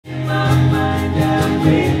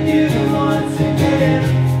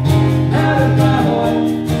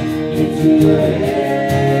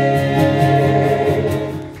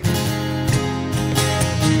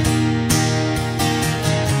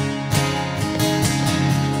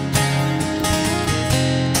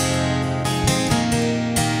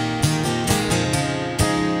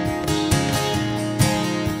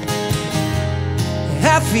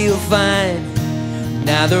feel fine.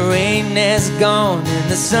 Now the rain has gone and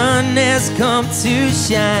the sun has come to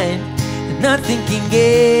shine, and nothing can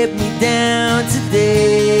get me down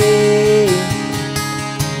today.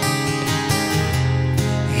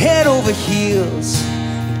 Head over heels,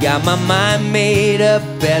 got my mind made up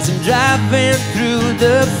as I'm driving through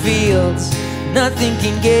the fields. Nothing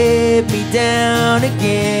can get me down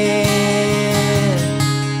again.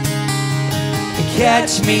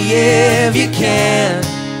 Catch me if you can.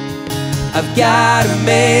 I've gotta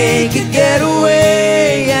make a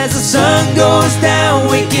getaway as the sun goes down,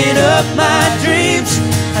 waking up my dreams.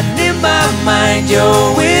 And in my mind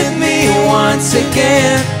you're with me once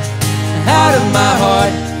again. Out of my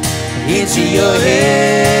heart, into your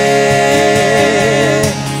head.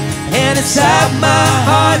 And inside my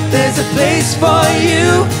heart there's a place for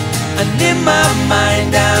you. And in my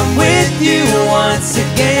mind I'm with you once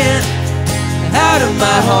again. Out of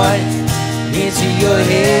my heart, into your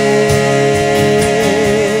head.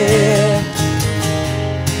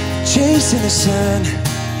 Chasing the sun,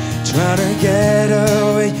 trying to get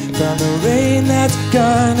away from the rain that's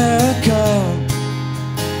gonna come.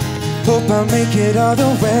 Hope I make it all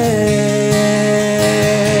the way.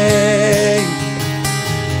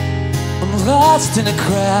 I'm lost in a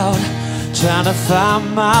crowd, trying to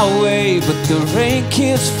find my way, but the rain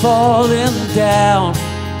keeps falling down.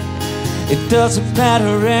 It doesn't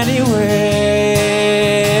matter anyway.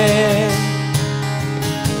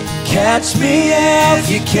 Catch me if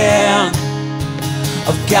you can.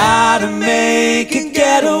 I've gotta make a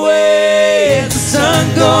getaway as the sun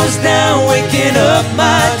goes down, waking up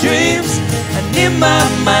my dreams. And in my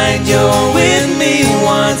mind you're with me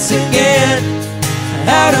once again.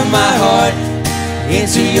 Out of my heart,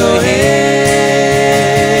 into your head.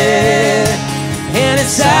 And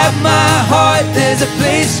inside my heart there's a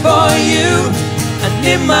place for you. And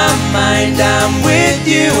in my mind I'm with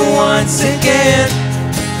you once again.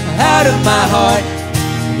 Out of my heart,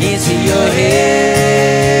 into your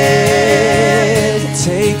head.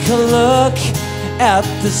 Take a look at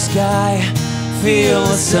the sky, feel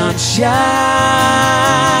the sunshine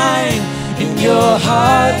in your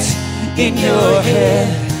heart, in your head,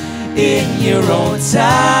 in your own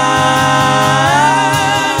time.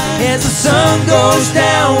 As the sun goes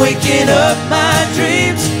down, waking up my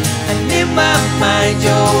dreams. And in my mind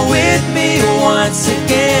you're with me once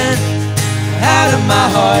again. Out of my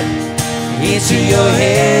heart, into your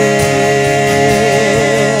head.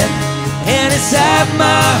 And inside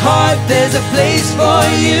my heart there's a place for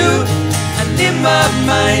you. And in my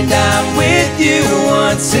mind I'm with you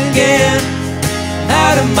once again.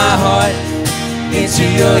 Out of my heart, into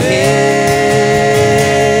your head.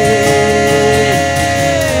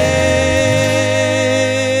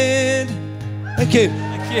 Thank you.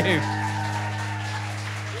 Thank you.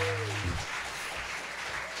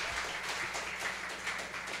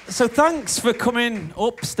 So thanks for coming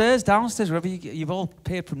upstairs, downstairs, wherever you've all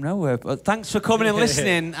appeared from nowhere. But thanks for coming and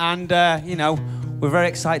listening. And, you know, we're very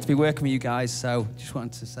excited to be working with you guys. So just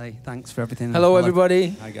wanted to say thanks for everything. Hello, everybody.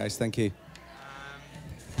 Hi, guys. Thank you.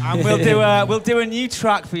 And we'll do a new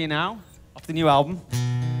track for you now, off the new album.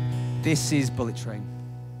 This is Bullet Train.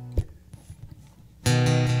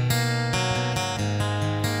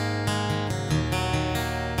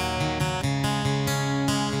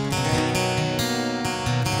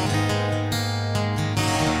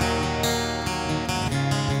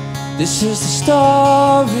 This is the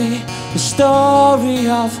story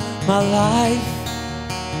of my life.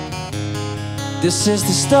 This is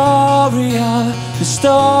the story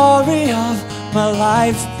of my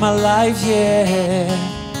life, yeah.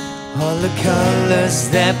 All the colors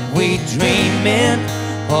that we dream in,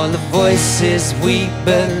 all the voices we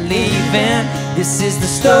believe in. This is the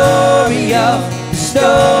story of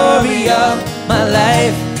my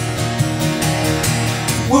life.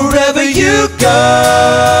 Wherever you go,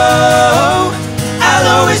 I'll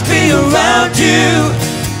always be around you.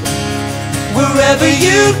 Wherever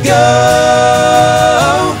you go,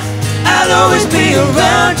 I'll always be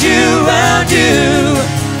around you,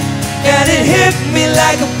 And it hit me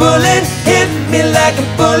like a bullet, hit me like a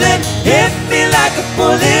bullet, hit me like a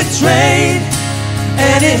bullet train.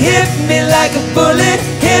 And it hit me like a bullet,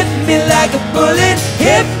 hit me like a bullet,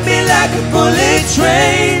 hit me like a bullet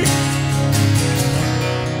train.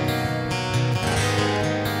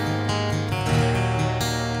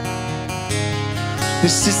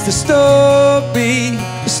 This is the story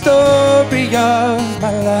of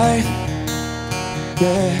my life,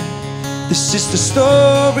 yeah. This is the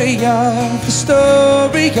story of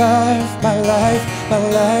my life,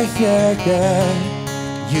 yeah, yeah.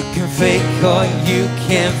 You can fake or you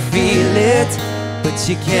can feel it, but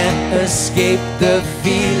you can't escape the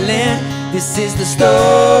feeling. This is the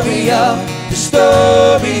story of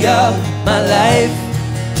my life.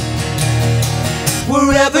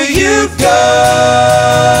 Wherever you go,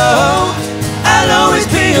 I'll always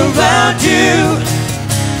be around you.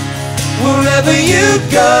 Wherever you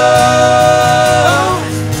go,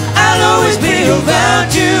 I'll always be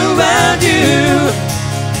around you, around you.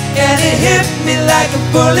 And it hit me like a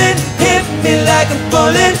bullet, hit me like a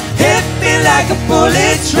bullet, hit me like a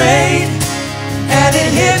bullet train. And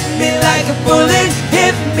it hit me like a bullet,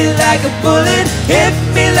 hit me like a bullet, hit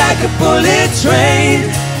me like a bullet train.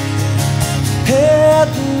 Hit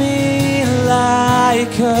me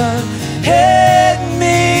like a, hit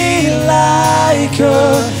me like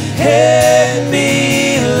a, hit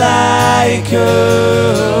me like a.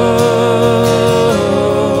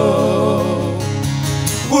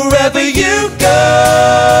 Wherever you go,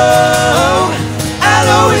 I'll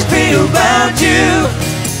always be around you.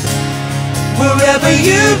 Wherever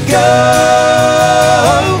you go,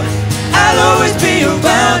 I'll always be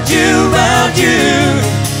around you, around you.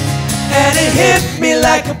 And it hit me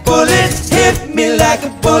like a bullet, hit me like a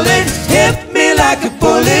bullet, hit me like a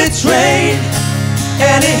bullet train.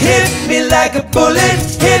 And it hit me like a bullet,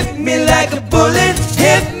 hit me like a bullet,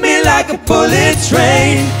 hit me like a bullet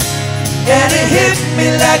train. And it hit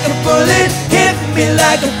me like a bullet, hit me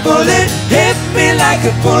like a bullet, hit me like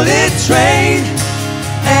a bullet train.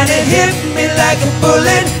 And it hit me like a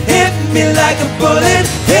bullet, hit me like a bullet,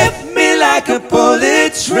 hit me like a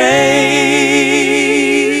bullet train.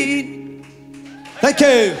 Thank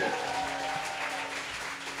you.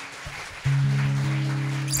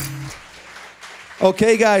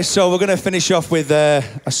 Okay, guys, so we're going to finish off with a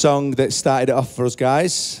song that started it off for us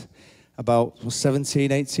guys about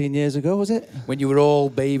 17, 18 years ago, was it? When you were all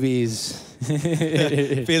babies.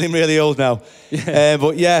 Feeling really old now. Yeah.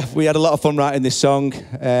 But yeah, we had a lot of fun writing this song.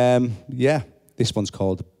 Yeah, this one's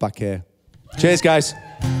called Back Here. Cheers, guys.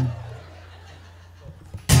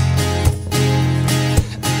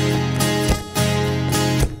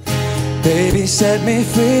 Baby, set me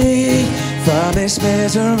free from this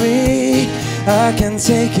misery. I can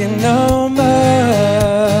take it no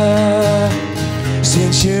more.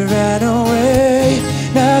 Since you ran away,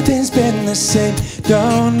 nothing's been the same.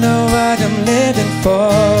 Don't know what I'm living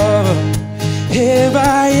for. Here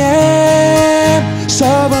I am, so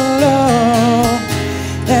alone,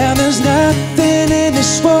 and there's nothing in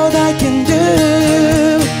this world I can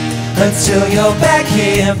do until you're back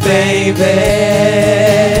here, baby.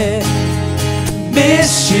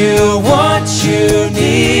 Miss you, want you,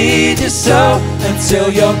 need you so until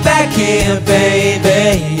you're back here,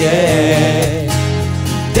 baby, yeah.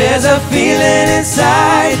 There's a feeling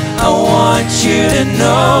inside, I want you to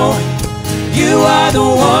know you are the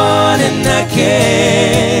one and I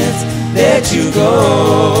can't let you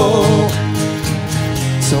go.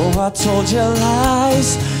 So I told you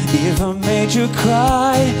lies, even made you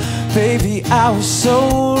cry. Baby, I was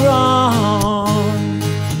so wrong.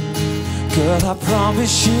 Girl, I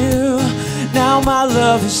promise you, now my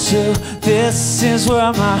love is true. This is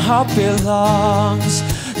where my heart belongs.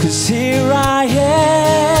 'Cause here I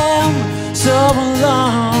am, so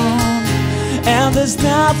alone, and there's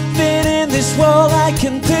nothing in this world I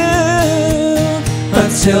can do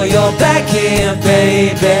until you're back here,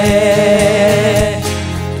 baby.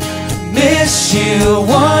 Miss you,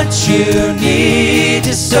 want you, need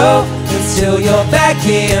you so until you're back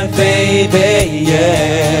here, baby,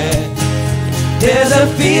 yeah. There's a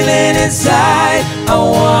feeling inside, I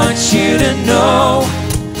want you to know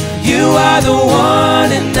you are the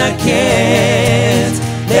one and I can't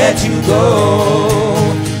let you go.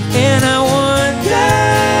 And I wonder,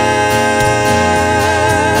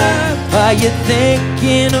 are you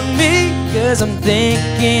thinking of me? 'Cause I'm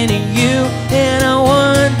thinking of you. And I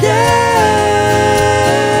wonder,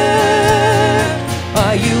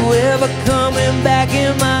 are you ever coming back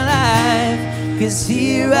in my life? 'Cause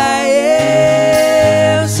here I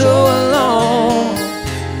am, so alone,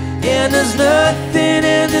 and there's nothing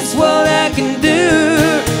in this world I can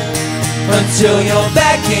do until you're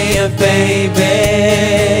back here, baby.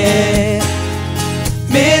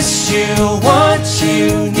 Miss you, want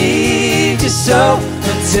you, need you so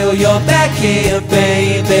until you're back here,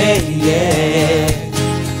 baby, yeah.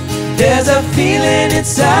 There's a feeling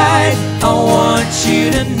inside, I want you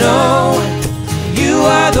to know you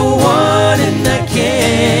are the one and I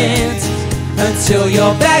can't until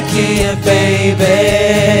you're back here, baby.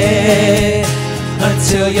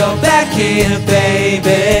 Until you're back here,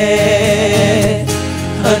 baby.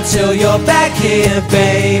 Until you're back here,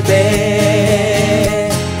 baby.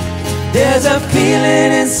 There's a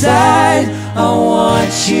feeling inside, I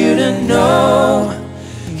want you to know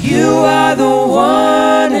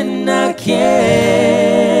can't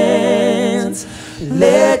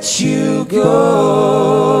let you go.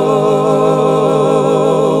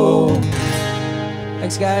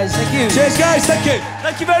 Thanks, guys. Thank you. Cheers, guys. Thank you.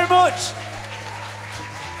 Thank you very much.